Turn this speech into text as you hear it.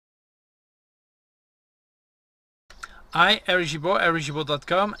Hi, Eric Gimbal,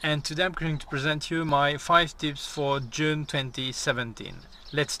 ericgimbal.com, and today I'm going to present you my 5 tips for June 2017.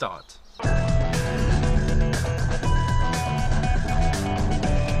 Let's start.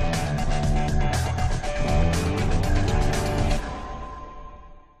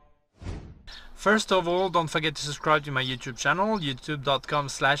 First of all, don't forget to subscribe to my YouTube channel,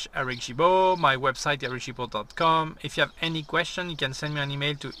 youtube.com/ericgimbal, my website ericgimbal.com. If you have any question, you can send me an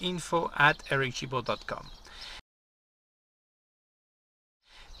email to info@ericgimbal.com.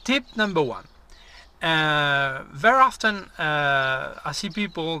 Tip number 1. Very often I see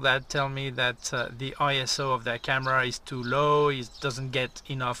people that tell me that the ISO of their camera is too low, it doesn't get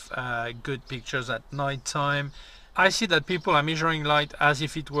enough good pictures at night time. I see that people are measuring light as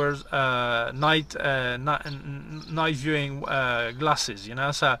if it was night viewing glasses, you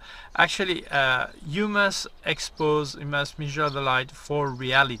know. So actually you must measure the light for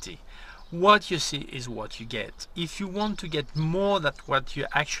reality. What you see is what you get. If you want to get more than what you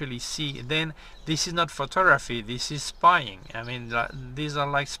actually see, then this is not photography, this is spying. I mean, these are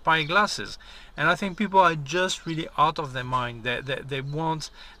like spy glasses. And I think people are just really out of their mind. They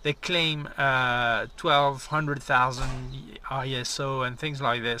claim 1,200,000 ISO and things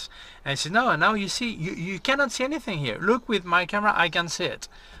like this. And I say, no, now you see, you cannot see anything here. Look, with my camera, I can see it.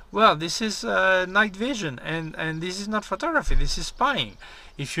 Well, this is night vision, and this is not photography, this is spying.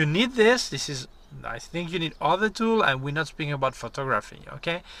 If you need this is, I think you need other tool, and we're not speaking about photography,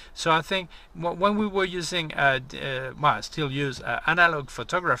 okay? So I think when we were using, well, I still use analog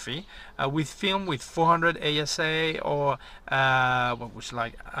photography with film with 400 ASA or which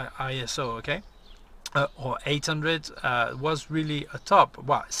like ISO, okay? Or 800 was really a top.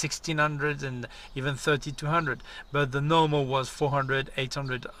 Well, 1600 and even 3200, but the normal was 400,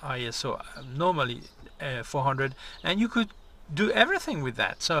 800 ISO, normally 400, and you could do everything with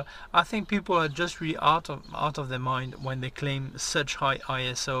that. So I think people are just really out of their mind when they claim such high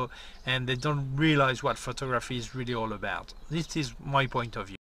ISO, and they don't realize what photography is really all about. This is my point of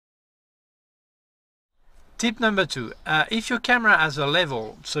view. Tip number 2, if your camera has a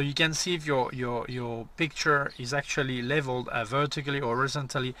level, so you can see if your picture is actually leveled vertically or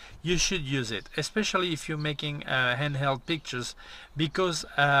horizontally, you should use it, especially if you're making handheld pictures, because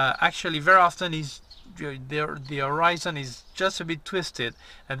actually very often the horizon is just a bit twisted,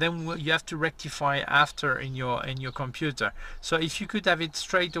 and then you have to rectify after in your computer. So if you could have it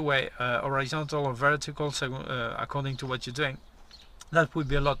straight away, horizontal or vertical, so according to what you're doing, that would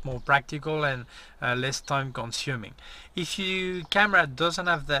be a lot more practical and less time consuming. If your camera doesn't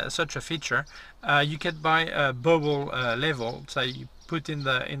have such a feature, you can buy a bubble level, so you put in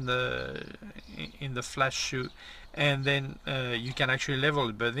the flash shoe, and then you can actually level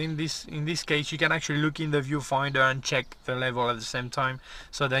it. But in this case, you can actually look in the viewfinder and check the level at the same time.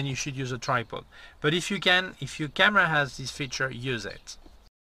 So then you should use a tripod. But if your camera has this feature, use it.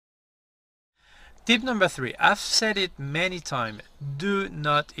 Tip number 3, I've said it many times, do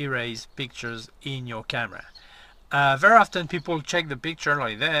not erase pictures in your camera. Very often people check the picture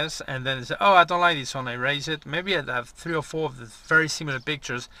like this and then they say, oh, I don't like this one, I erase it. Maybe I have 3 or 4 of the very similar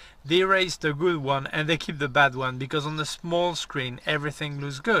pictures. They erase the good one and they keep the bad one, because on the small screen everything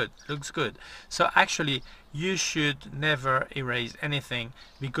looks good. So actually you should never erase anything,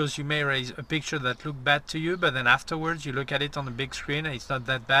 because you may erase a picture that looked bad to you, but then afterwards you look at it on the big screen and it's not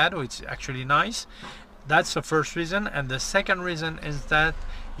that bad, or it's actually nice. That's the first reason. And the second reason is that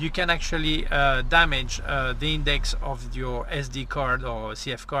you can actually damage the index of your SD card or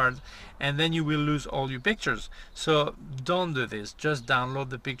CF card, and then you will lose all your pictures. So don't do this. Just download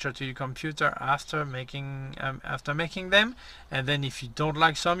the picture to your computer after making them, and then if you don't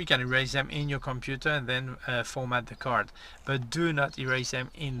like some, you can erase them in your computer and then format the card. But do not erase them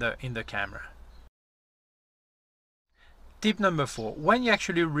in the camera. Tip number 4, when you're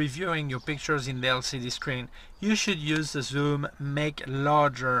actually reviewing your pictures in the LCD screen, you should use the zoom, make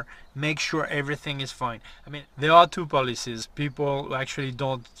larger, make sure everything is fine. I mean, there are 2 policies. People who actually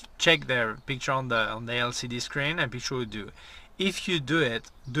don't check their picture on the LCD screen, and people who do. If you do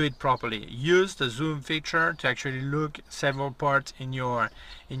it properly. Use the zoom feature to actually look several parts in your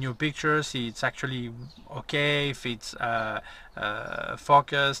picture, see it's actually okay, if it's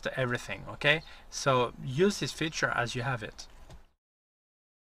focused, everything, okay? So use this feature as you have it.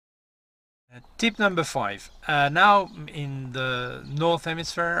 Tip number 5. Now in the North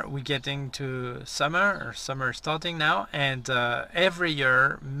Hemisphere we're getting to summer starting now, and every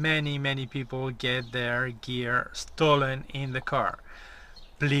year many people get their gear stolen in the car.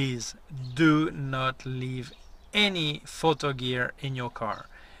 Please do not leave any photo gear in your car.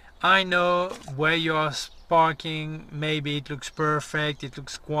 I know where you are parking, maybe it looks perfect, it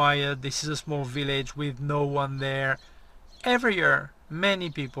looks quiet, this is a small village with no one there. every year many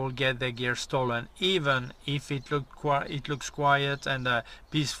people get their gear stolen, even if it looks quiet and a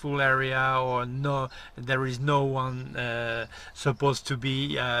peaceful area, or there is no one supposed to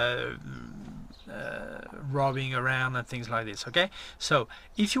be robbing around and things like this. Okay, so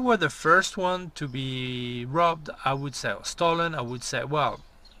if you were the first one to be robbed, I would say, or stolen, I would say, well,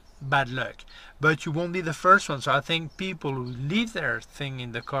 bad luck. But you won't be the first one. So I think people who leave their thing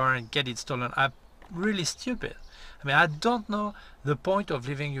in the car and get it stolen are really stupid. I mean, I don't know the point of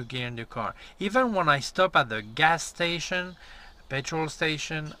leaving your gear in the car. Even when I stop at the gas station, petrol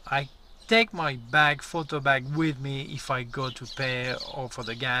station, I take my photo bag with me. If I go to pay or for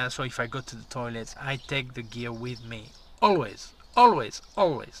the gas, or if I go to the toilets, I take the gear with me. Always, always,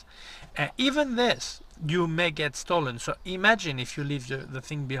 always. Even this, you may get stolen. So imagine if you leave the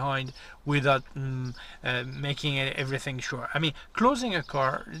thing behind without making everything sure. I mean, closing a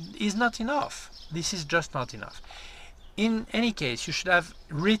car is not enough. This is just not enough. In any case, you should have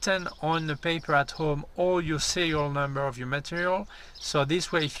written on the paper at home all your serial number of your material. So this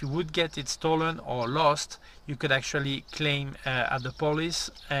way, if you would get it stolen or lost, you could actually claim at the police,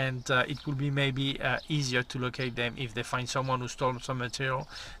 and it will be maybe easier to locate them. If they find someone who stole some material,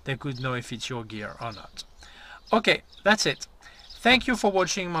 they could know if it's your gear or not. Okay, that's it. Thank you for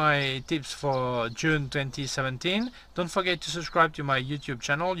watching my tips for June 2017. Don't forget to subscribe to my YouTube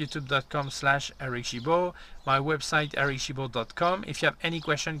channel, youtube.com/ericgibaud, my website ericgibaud.com. If you have any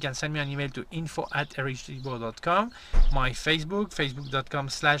question, you can send me an email to info@ericgibaud.com. My Facebook,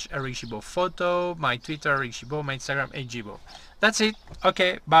 facebook.com/ericgibaudphoto, my Twitter, ericgibaud, my Instagram, @gibaud. That's it.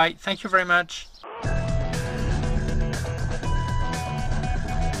 Okay, bye. Thank you very much.